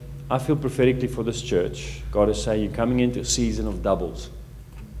I feel prophetically for this church, God is saying you're coming into a season of doubles.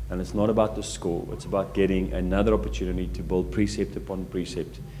 And it's not about the score. It's about getting another opportunity to build precept upon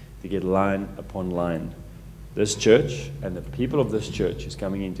precept, to get line upon line. This church and the people of this church is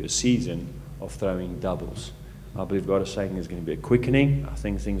coming into a season of throwing doubles. I believe God is saying there's going to be a quickening. I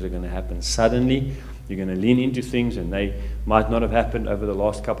think things are going to happen suddenly. You're going to lean into things and they might not have happened over the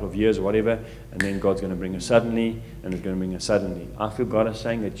last couple of years or whatever, and then God's going to bring us suddenly, and it's going to bring us suddenly. I feel God is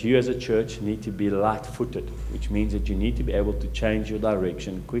saying that you as a church need to be light-footed, which means that you need to be able to change your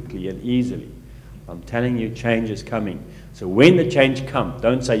direction quickly and easily. I'm telling you, change is coming. So when the change comes,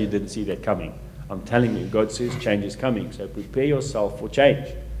 don't say you didn't see that coming. I'm telling you, God says change is coming. So prepare yourself for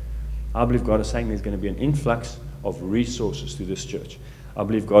change. I believe God is saying there's going to be an influx of resources to this church. I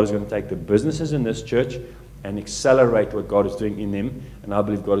believe God is going to take the businesses in this church and accelerate what God is doing in them. And I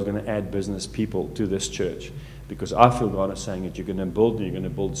believe God is going to add business people to this church. Because I feel God is saying that you're going to build and you're going to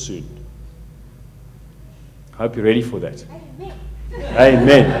build soon. I hope you're ready for that. Amen.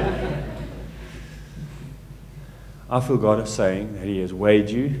 Amen. I feel God is saying that He has weighed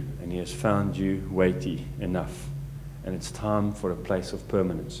you and He has found you weighty enough. And it's time for a place of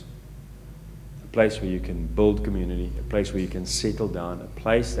permanence. A place where you can build community, a place where you can settle down, a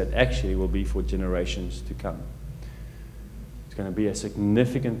place that actually will be for generations to come. It's going to be a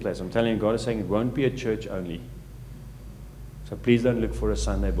significant place. I'm telling you, God is saying it won't be a church only. So please don't look for a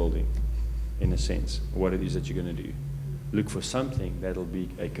Sunday building, in a sense, what it is that you're going to do. Look for something that'll be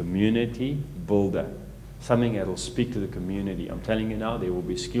a community builder. Something that will speak to the community. I'm telling you now, there will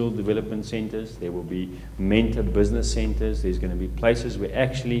be skill development centers. There will be mentor business centers. There's going to be places where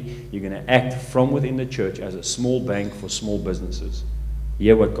actually you're going to act from within the church as a small bank for small businesses.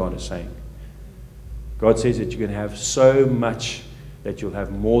 Hear what God is saying. God says that you're going to have so much that you'll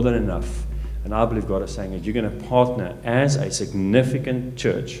have more than enough. And I believe God is saying that you're going to partner as a significant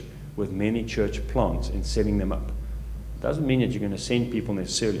church with many church plants in setting them up. It doesn't mean that you're going to send people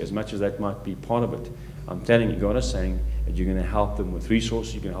necessarily, as much as that might be part of it. I'm telling you, God is saying that you're going to help them with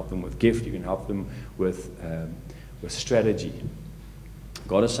resources, you're going to help them with gift, you're going to help them with strategy.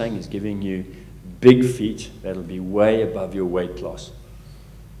 God is saying He's giving you big feet that'll be way above your weight class.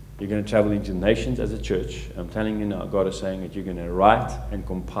 You're going to travel into nations as a church. I'm telling you now, God is saying that you're going to write and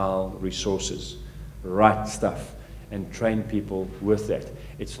compile resources, write stuff, and train people with that.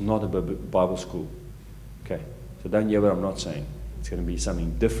 It's not a Bible school. Okay, so don't hear what I'm not saying. It's going to be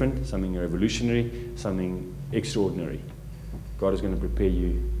something different, something revolutionary, something extraordinary. God is going to prepare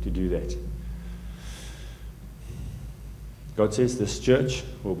you to do that. God says this church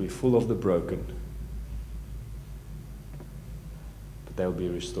will be full of the broken, but they'll be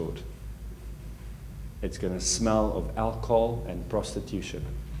restored. It's going to smell of alcohol and prostitution.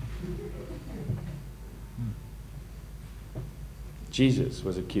 Jesus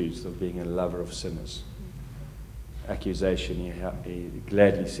was accused of being a lover of sinners. Accusation he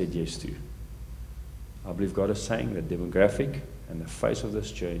gladly said yes to. I believe God is saying the demographic and the face of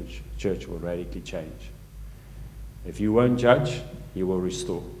this church will radically change. If you won't judge, He will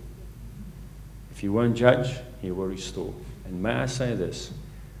restore. If you won't judge, He will restore. And may I say this,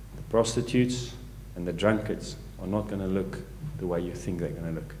 the prostitutes and the drunkards are not going to look the way you think they're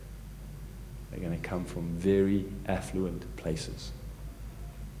going to look. They're going to come from very affluent places.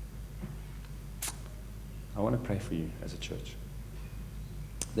 I want to pray for you as a church.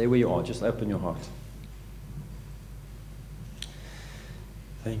 There where you are, just open your heart.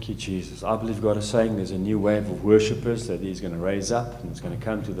 Thank you, Jesus. I believe God is saying there's a new wave of worshipers that He's going to raise up and it's going to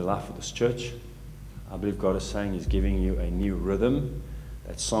come to the life of this church. I believe God is saying He's giving you a new rhythm,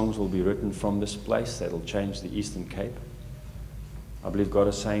 that songs will be written from this place that will change the Eastern Cape. I believe God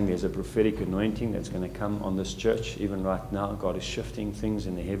is saying there's a prophetic anointing that's going to come on this church. Even right now, God is shifting things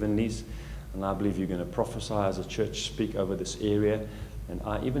in the heavenlies. And I believe you're going to prophesy as a church, speak over this area. And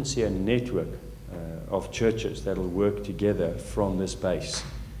I even see a network of churches that will work together from this base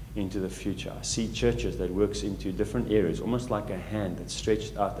into the future. I see churches that works into different areas, almost like a hand that's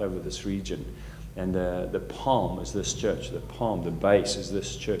stretched out over this region. And the palm is this church. The palm, the base is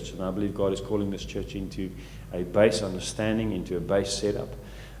this church. And I believe God is calling this church into a base understanding, into a base setup.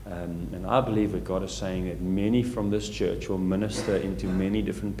 And I believe that God is saying that many from this church will minister into many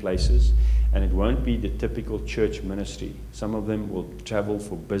different places. And it won't be the typical church ministry. Some of them will travel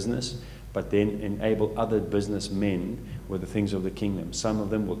for business, but then enable other businessmen with the things of the kingdom. Some of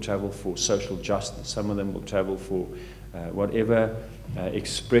them will travel for social justice. Some of them will travel for whatever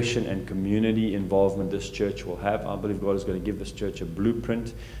expression and community involvement this church will have. I believe God is going to give this church a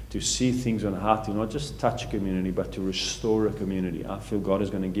blueprint to see things on how to not just touch a community, but to restore a community. I feel God is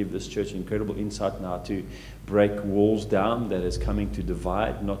going to give this church incredible insight now to break walls down that is coming to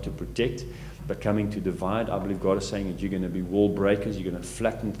divide, not to protect, but coming to divide. I believe God is saying that you're going to be wall breakers, you're going to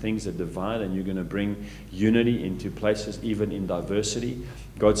flatten things that divide, and you're going to bring unity into places, even in diversity.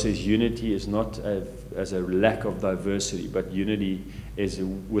 God says unity is not as a lack of diversity, but unity is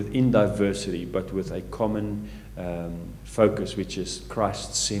within diversity, but with a common focus, which is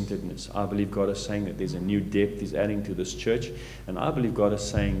Christ-centeredness. I believe God is saying that there's a new depth He's adding to this church, and I believe God is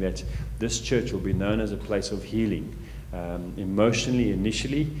saying that this church will be known as a place of healing. Emotionally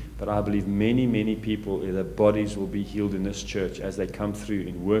initially, but I believe many people, their bodies will be healed in this church as they come through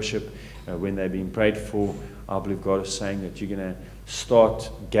in worship, when they're being prayed for. I believe God is saying that you're going to start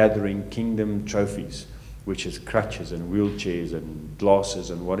gathering kingdom trophies, which is crutches and wheelchairs and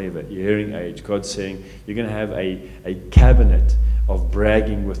glasses and whatever, your hearing aids. God's saying you're going to have a cabinet of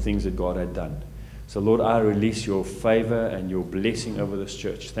bragging with things that God had done. So, Lord, I release your favor and your blessing over this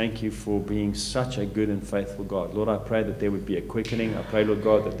church. Thank you for being such a good and faithful God. Lord, I pray that there would be a quickening. I pray, Lord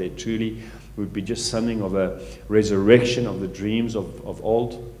God, that there truly would be just something of a resurrection of the dreams of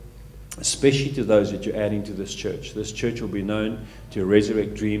old, especially to those that you're adding to this church. This church will be known to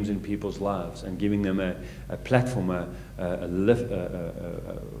resurrect dreams in people's lives and giving them a platform, a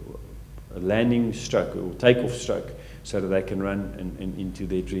landing stroke or takeoff stroke, so that they can run into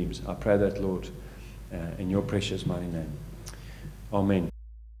their dreams. I pray that, Lord, in your precious mighty name. Amen.